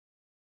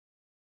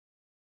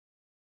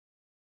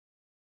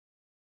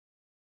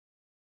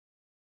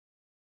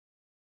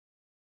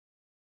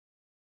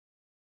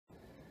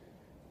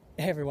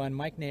Hey everyone,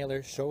 Mike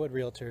Naylor, Shorewood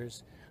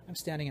Realtors. I'm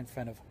standing in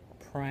front of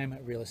prime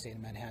real estate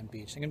in Manhattan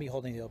Beach. I'm going to be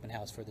holding the open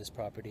house for this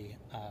property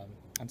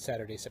on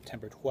Saturday,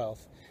 September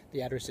 12th.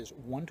 The address is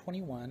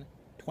 121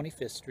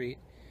 25th Street.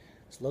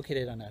 It's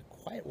located on a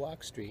quiet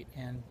walk street,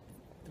 and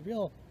the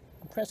real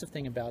impressive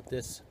thing about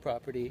this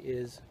property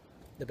is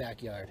the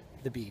backyard,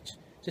 the beach,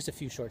 just a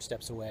few short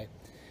steps away.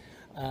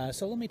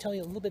 So let me tell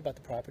you a little bit about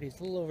the property. It's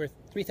a little over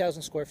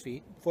 3,000 square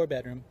feet,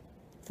 4-bedroom,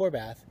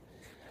 4-bath,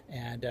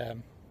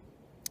 and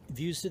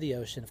views to the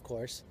ocean, of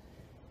course.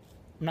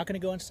 I'm not going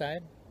to go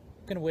inside.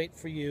 I'm going to wait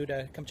for you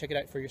to come check it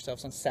out for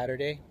yourselves on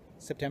Saturday,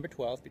 September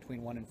 12th,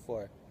 between 1 and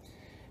 4.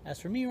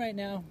 As for me right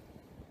now,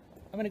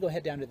 I'm going to go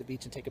head down to the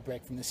beach and take a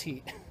break from this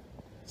heat.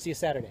 See you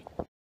Saturday.